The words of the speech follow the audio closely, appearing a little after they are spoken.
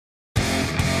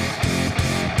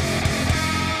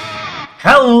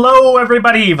Hello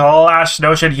everybody, Vlash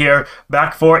Notion here,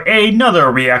 back for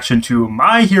another reaction to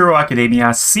My Hero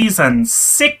Academia Season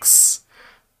 6.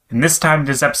 And this time it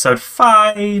is episode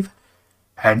 5,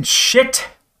 and shit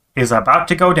is about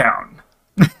to go down.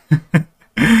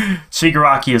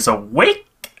 Shigaraki is awake.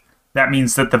 That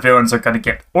means that the villains are going to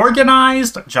get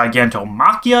organized.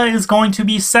 Gigantomachia is going to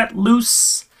be set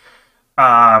loose.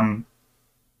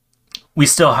 We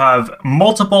still have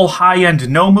multiple high-end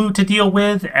Nomu to deal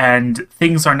with, and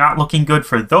things are not looking good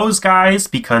for those guys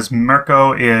because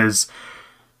Mirko is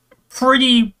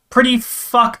pretty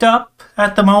fucked up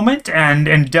at the moment, and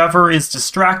Endeavor is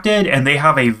distracted, and they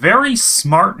have a very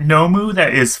smart Nomu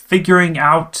that is figuring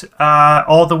out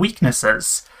all the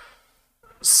weaknesses.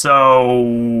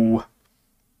 So,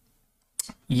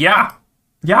 yeah,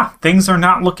 things are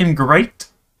not looking great.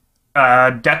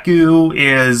 Deku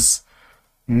is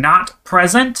not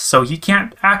present, so he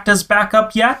can't act as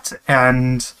backup yet,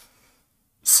 and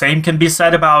same can be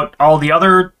said about all the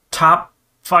other top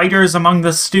fighters among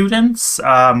the students.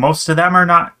 Most of them are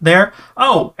not there.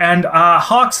 Oh, and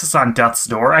Hawks is on death's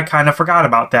door. I kind of forgot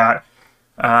about that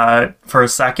for a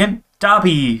second.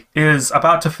 Dabi is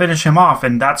about to finish him off,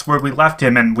 and that's where we left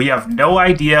him, and we have no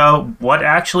idea what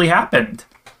actually happened.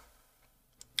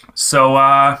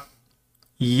 So,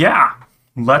 yeah,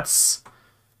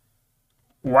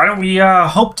 why don't we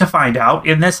hope to find out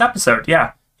in this episode?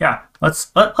 Yeah.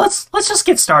 Let's just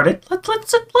get started.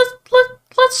 Let's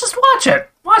just watch it.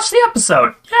 Watch the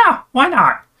episode. Yeah, why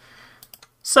not?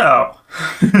 So,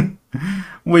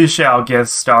 we shall get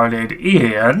started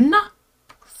in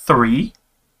 3,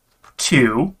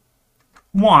 2,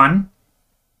 1,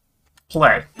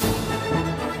 play.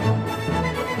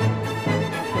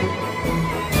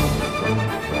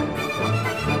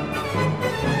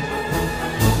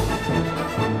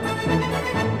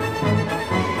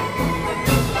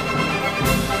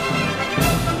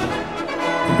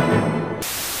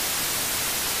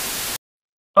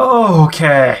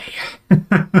 Okay.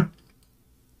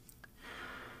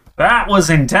 That was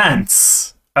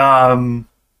intense. So,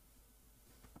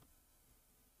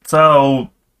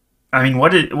 I mean,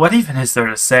 what even is there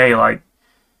to say? Like,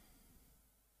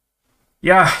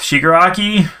 yeah,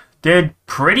 Shigaraki did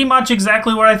pretty much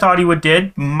exactly what I thought he would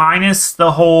did, minus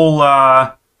the whole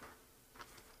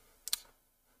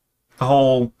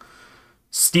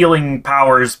stealing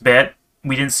powers bit.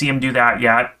 We didn't see him do that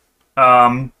yet.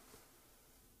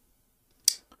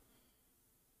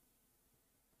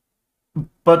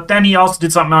 But then he also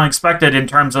did something unexpected in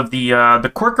terms of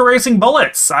the quirk erasing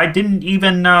bullets. I didn't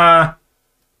even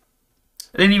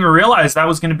realize that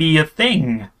was going to be a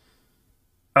thing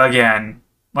again.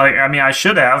 Like, I mean, I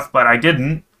should have, but I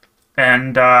didn't.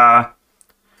 And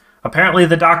apparently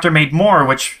the doctor made more,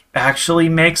 which actually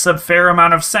makes a fair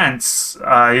amount of sense.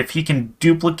 If he can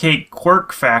duplicate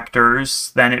quirk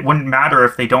factors, then it wouldn't matter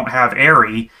if they don't have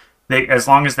Eri. As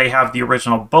long as they have the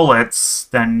original bullets,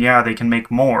 then yeah, they can make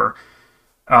more.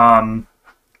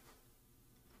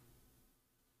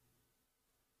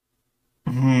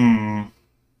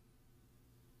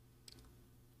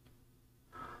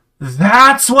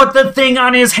 That's what the thing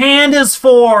on his hand is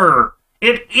for!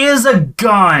 It is a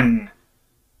gun!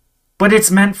 But it's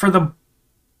meant for the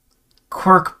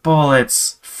quirk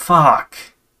bullets. Fuck.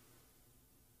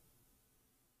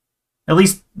 At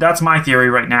least that's my theory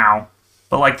right now.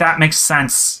 But, like, that makes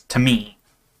sense to me.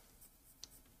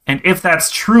 And if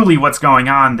that's truly what's going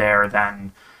on there,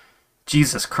 then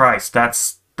Jesus Christ,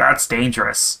 that's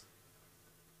dangerous.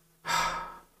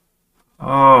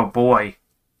 Oh boy.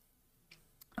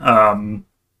 Oh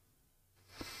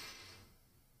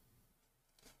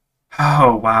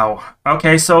wow.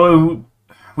 Okay, so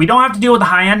we don't have to deal with the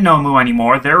high-end Nomu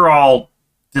anymore. They're all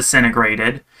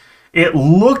disintegrated. It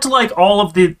looked like all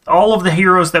of the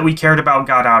heroes that we cared about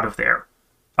got out of there.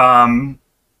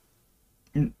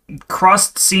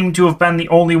 Crust seemed to have been the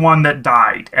only one that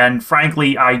died, and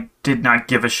frankly, I did not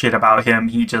give a shit about him.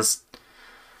 He just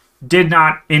did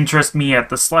not interest me at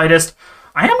the slightest.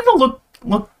 I am gonna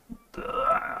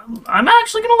I'm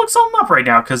actually gonna look something up right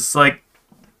now, because, like,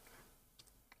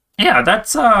 yeah,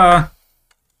 that's, I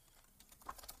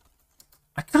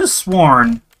could have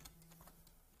sworn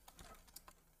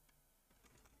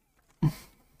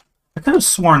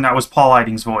that was Paul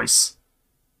Eiding's voice.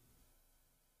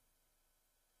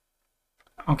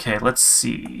 Okay, let's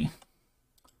see.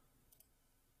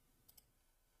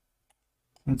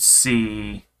 I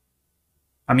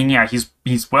mean, yeah,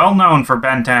 he's well known for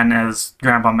Ben 10 as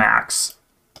Grandpa Max.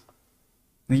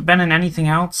 Has he been in anything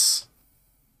else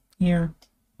here?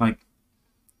 Like,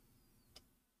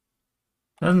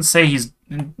 doesn't say he's...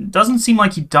 It doesn't seem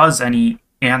like he does any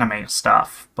anime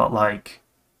stuff, but, like...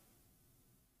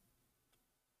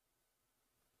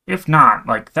 if not,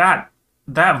 like that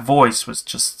voice was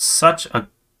just such a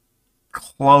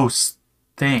close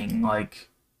thing. Like,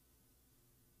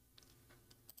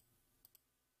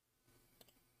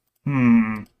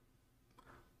 hmm.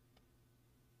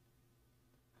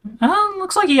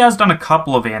 Looks like he has done a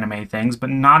couple of anime things, but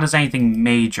not as anything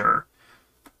major.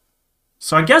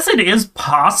 So I guess it is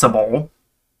possible.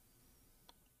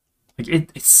 Like,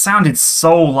 it sounded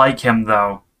so like him,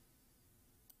 though.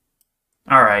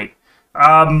 Alright.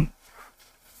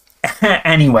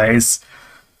 Anyways.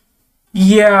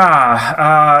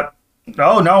 Yeah,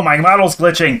 oh no, my model's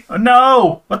glitching.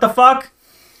 No! What the fuck?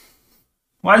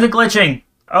 Why is it glitching?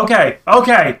 Okay,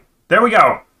 okay, there we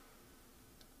go.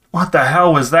 What the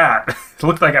hell was that? It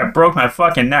looked like I broke my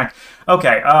fucking neck.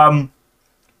 Okay,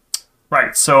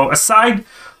 right, so aside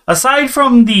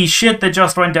from the shit that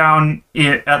just went down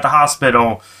at the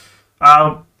hospital,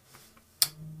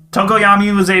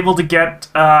 Tokoyami was able to get,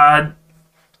 right,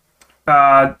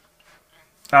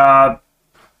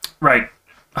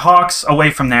 Hawks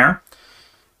away from there,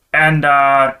 and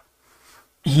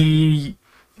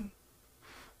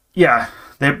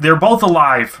they're both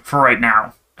alive for right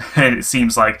now. It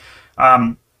seems like,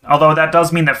 although that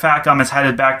does mean that Fat Gum is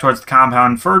headed back towards the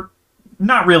compound for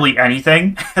not really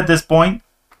anything at this point.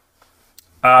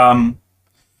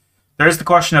 There's the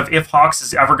question of if Hawks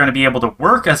is ever going to be able to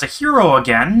work as a hero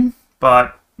again,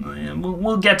 but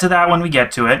we'll get to that when we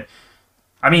get to it.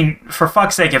 I mean, for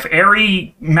fuck's sake, if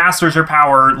Eri masters her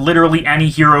power, literally any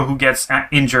hero who gets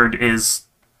injured is,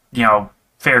 you know,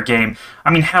 fair game. I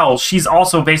mean, hell, she's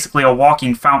also basically a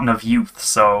walking fountain of youth,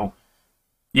 so,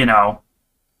 you know,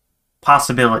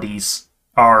 possibilities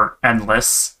are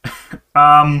endless.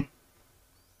 But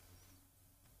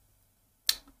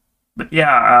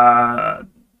yeah,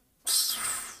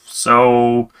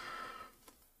 so,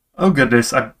 oh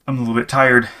goodness, I'm a little bit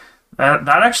tired. That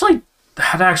actually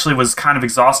was kind of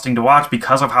exhausting to watch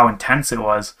because of how intense it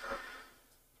was.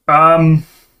 Yeah,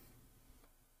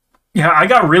 I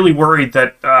got really worried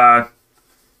that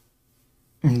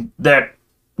that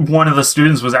one of the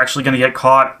students was actually going to get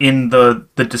caught in the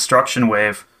destruction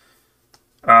wave.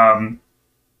 And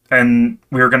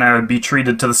we were going to be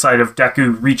treated to the sight of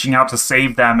Deku reaching out to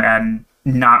save them and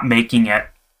not making it.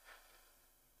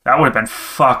 That would have been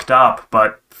fucked up,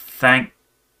 but thank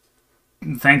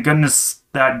goodness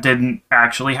that didn't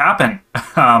actually happen,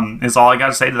 is all I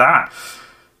gotta say to that.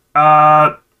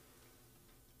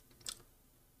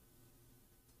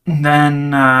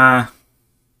 Then,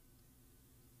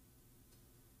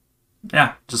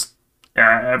 yeah, just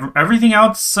everything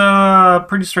else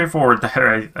pretty straightforward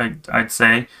there, I'd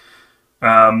say.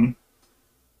 Yeah,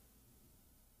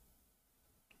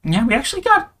 we actually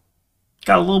got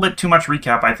a little bit too much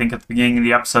recap, I think, at the beginning of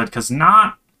the episode, because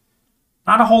not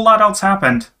a whole lot else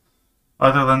happened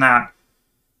other than that.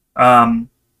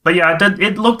 But yeah,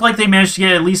 it looked like they managed to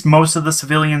get at least most of the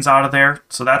civilians out of there,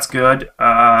 so that's good.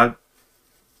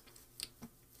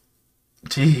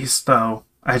 Jeez, though.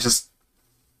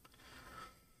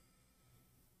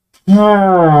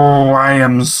 Oh, I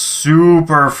am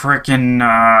super freaking,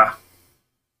 I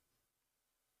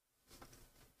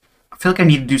feel like I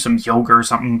need to do some yoga or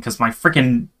something, because my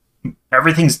freaking...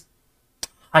 everything's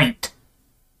tight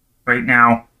right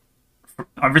now.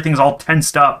 Everything's all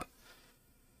tensed up.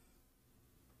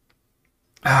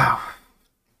 Oh.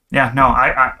 Yeah, no,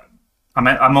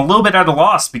 I'm a little bit at a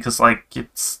loss, because, like,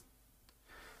 it's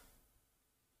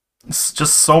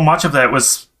just so much of that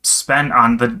was spent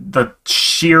on the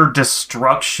sheer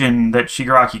destruction that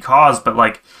Shigaraki caused, but,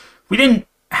 like, we didn't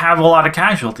have a lot of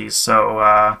casualties,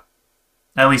 so,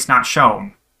 at least not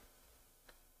shown.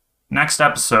 Next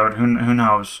episode, who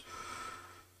knows?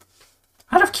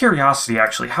 Out of curiosity,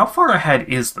 actually, how far ahead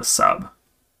is the sub?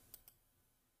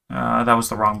 That was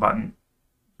the wrong button.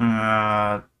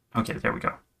 Okay, there we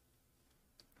go.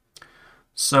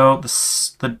 So,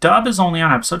 the dub is only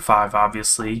on episode 5,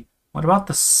 obviously. What about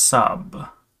the sub?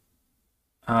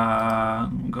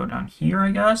 We'll go down here,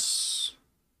 I guess.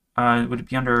 Would it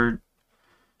be under...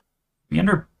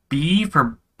 B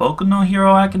for Boku no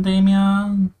Hero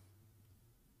Academia?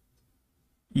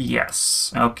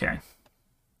 Yes, okay.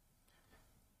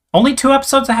 Only 2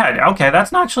 episodes ahead. Okay,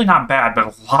 that's actually not bad, but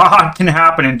a lot can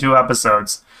happen in 2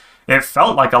 episodes. It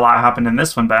felt like a lot happened in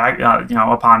this one, but you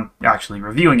know, upon actually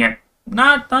reviewing it,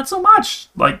 not so much.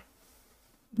 Like,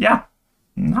 yeah,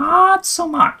 not so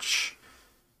much.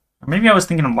 Or maybe I was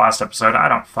thinking of the last episode. I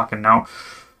don't fucking know.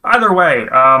 Either way,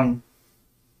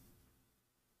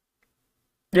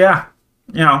 yeah,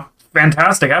 you know,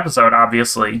 fantastic episode,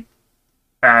 obviously,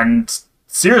 and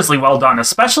seriously well done,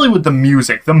 especially with the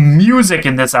music. The music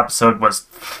in this episode was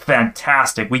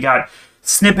fantastic. We got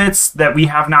snippets that we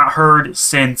have not heard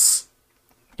since,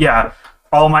 yeah,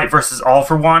 All Might versus All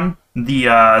for One.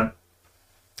 The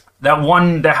that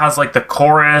one that has like the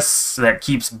chorus that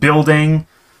keeps building.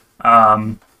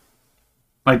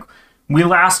 Like we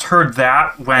last heard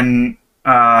that when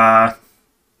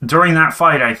during that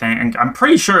fight, I think, and I'm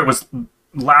pretty sure it was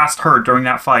last heard during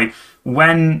that fight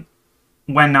when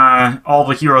all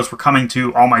the heroes were coming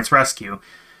to All Might's rescue.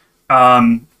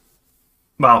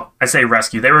 Well, I say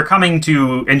rescue. They were coming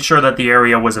to ensure that the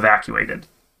area was evacuated.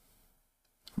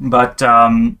 But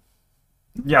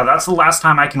yeah, that's the last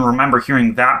time I can remember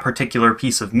hearing that particular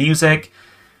piece of music.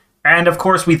 And of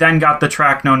course, we then got the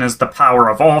track known as The Power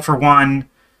of All for One,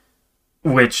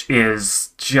 which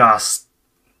is just...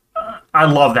 I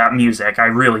love that music, I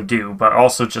really do. But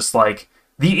also just like,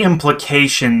 the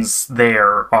implications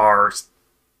there are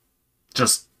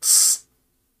just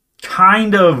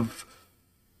kind of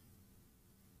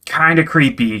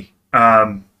creepy.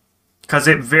 Because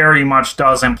it very much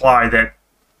does imply that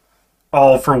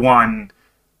All for One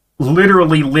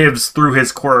literally lives through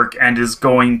his quirk and is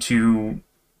going to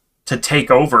take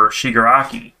over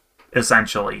Shigaraki,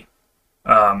 essentially.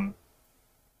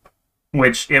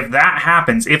 Which, if that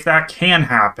happens, if that can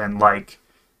happen, like,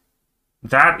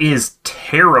 that is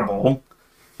terrible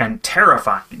and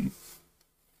terrifying.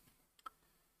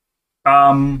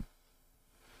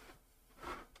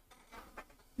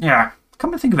 Yeah,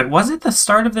 come to think of it, was it the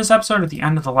start of this episode or the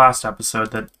end of the last episode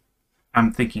that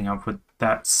I'm thinking of with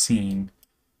that scene?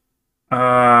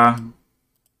 I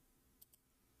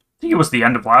think it was the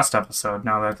end of last episode,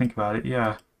 now that I think about it,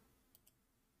 yeah.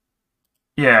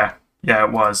 Yeah,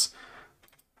 it was.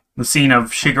 The scene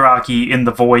of Shigaraki in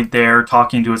the void there,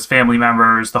 talking to his family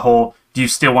members, the whole, do you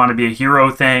still want to be a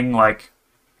hero thing, like,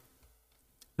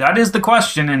 that is the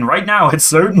question, and right now it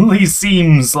certainly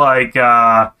seems like,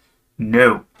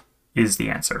 no, is the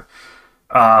answer.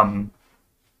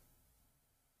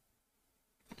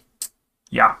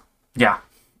 Yeah.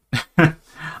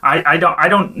 I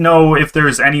don't know if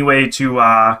there's any way to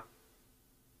talk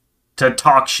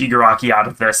Shigaraki out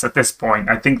of this at this point.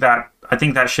 I think that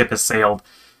ship has sailed.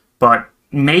 But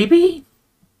maybe?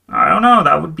 I don't know.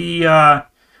 That would be... I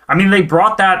mean, they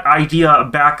brought that idea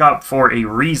back up for a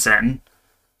reason.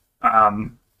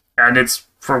 And it's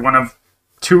for one of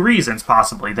two reasons,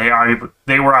 possibly. They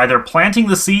were either planting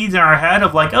the seeds in our head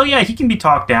of like, oh yeah, he can be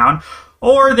talked down,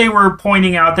 or they were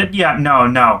pointing out that, yeah,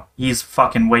 no, he's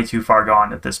fucking way too far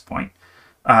gone at this point.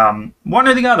 One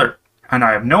or the other. And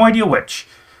I have no idea which.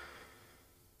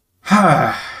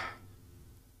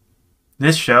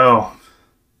 This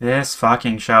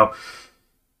fucking show.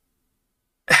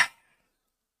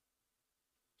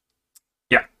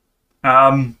 Yeah.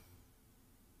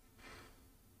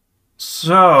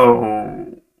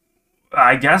 So,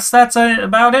 I guess that's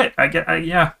about it.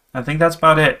 Yeah, I think that's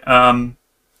about it.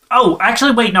 Oh,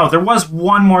 actually, wait, no. There was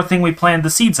one more thing we planted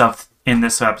the seeds of in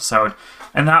this episode.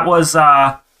 And that was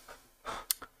the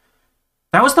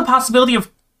possibility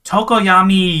of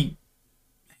Tokoyami,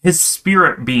 his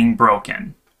spirit being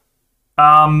broken.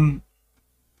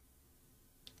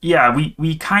 Yeah,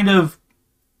 we kind of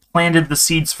planted the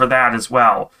seeds for that as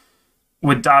well.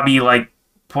 With Dabi, like,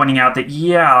 pointing out that,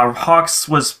 yeah, Hawks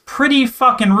was pretty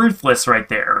fucking ruthless right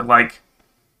there. Like,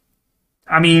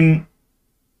 I mean,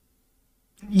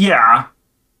 yeah,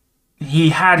 he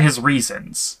had his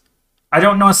reasons. I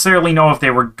don't necessarily know if they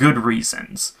were good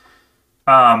reasons.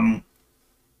 But,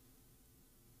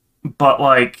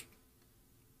 like,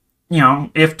 you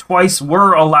know, if Twice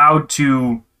were allowed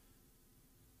to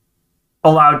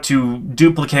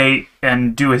duplicate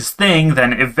and do his thing,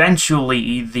 then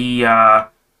eventually the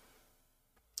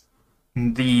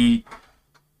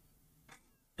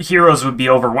heroes would be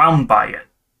overwhelmed by it.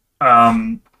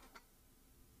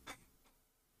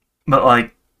 But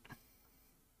like,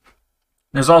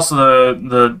 there's also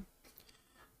the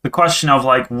question of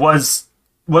like, was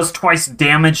Twice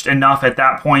damaged enough at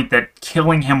that point that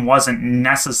killing him wasn't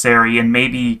necessary, and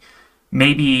maybe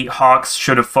Hawks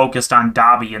should have focused on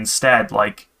Dabi instead.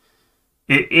 Like,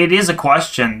 it is a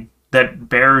question that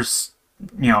bears,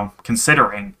 you know,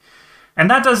 considering. And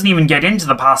that doesn't even get into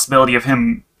the possibility of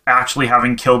him actually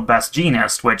having killed Best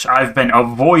Jeanist, which I've been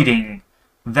avoiding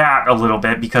that a little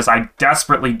bit because I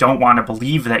desperately don't want to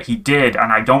believe that he did,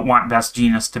 and I don't want Best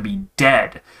Jeanist to be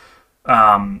dead.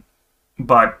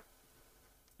 But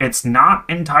it's not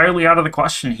entirely out of the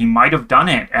question. He might have done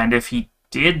it, and if he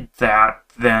did that,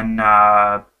 then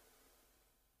I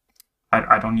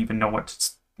don't even know what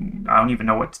to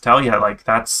tell you. Like,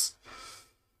 that's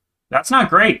not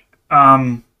great.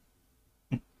 And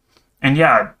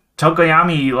yeah,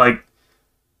 Tokoyami, like,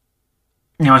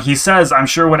 he says, I'm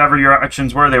sure whatever your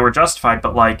actions were, they were justified,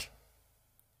 but, like,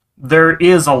 there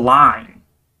is a line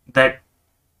that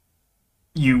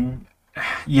you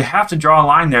have to draw a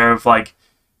line there of, like,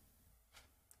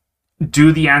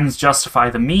 do the ends justify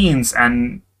the means?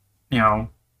 And,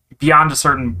 beyond a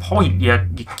certain point,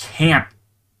 yet you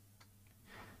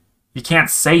can't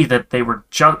say that they were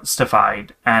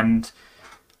justified. And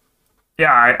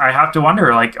yeah, I have to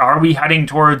wonder, like, are we heading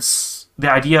towards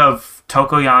the idea of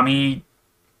Tokoyami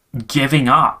giving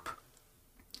up,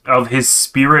 of his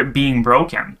spirit being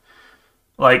broken?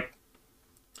 Like,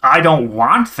 I don't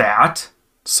want that,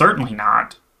 certainly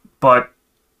not, but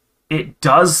it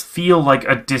does feel like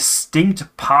a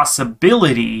distinct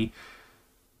possibility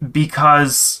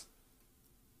because,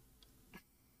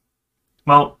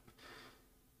 well,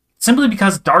 simply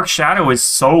because Dark Shadow is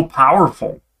so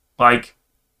powerful. Like,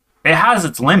 it has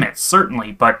its limits,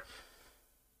 certainly, but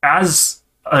as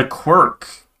a quirk,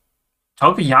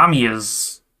 Tokoyami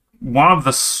is one of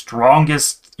the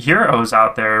strongest heroes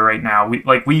out there right now.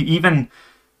 We even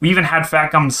had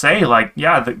Fat Gum say, like,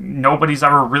 yeah, nobody's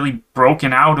ever really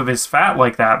broken out of his fat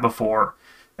like that before,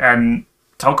 and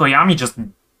Tokoyami just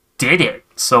did it.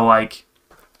 So, like,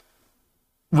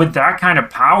 with that kind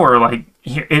of power, like,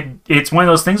 it's one of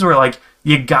those things where, like,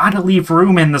 you gotta leave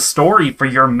room in the story for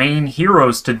your main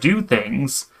heroes to do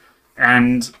things,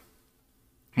 and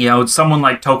someone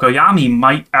like Tokoyami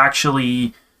might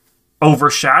actually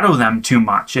overshadow them too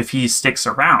much if he sticks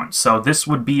around. So this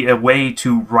would be a way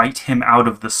to write him out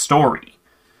of the story.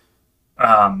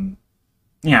 I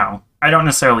don't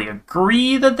necessarily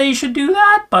agree that they should do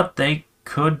that, but they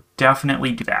could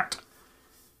definitely do that.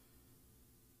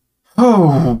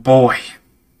 Oh, boy.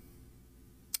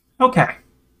 Okay.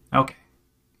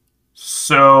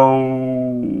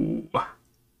 So...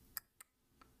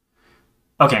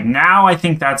 okay, now I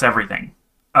think that's everything.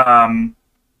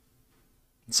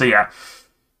 So yeah.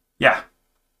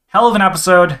 Hell of an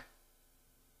episode,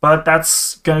 but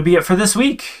that's gonna be it for this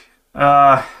week.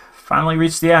 Finally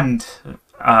reached the end.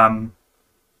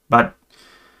 But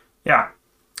yeah,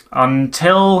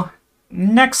 until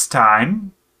next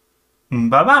time,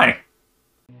 bye-bye.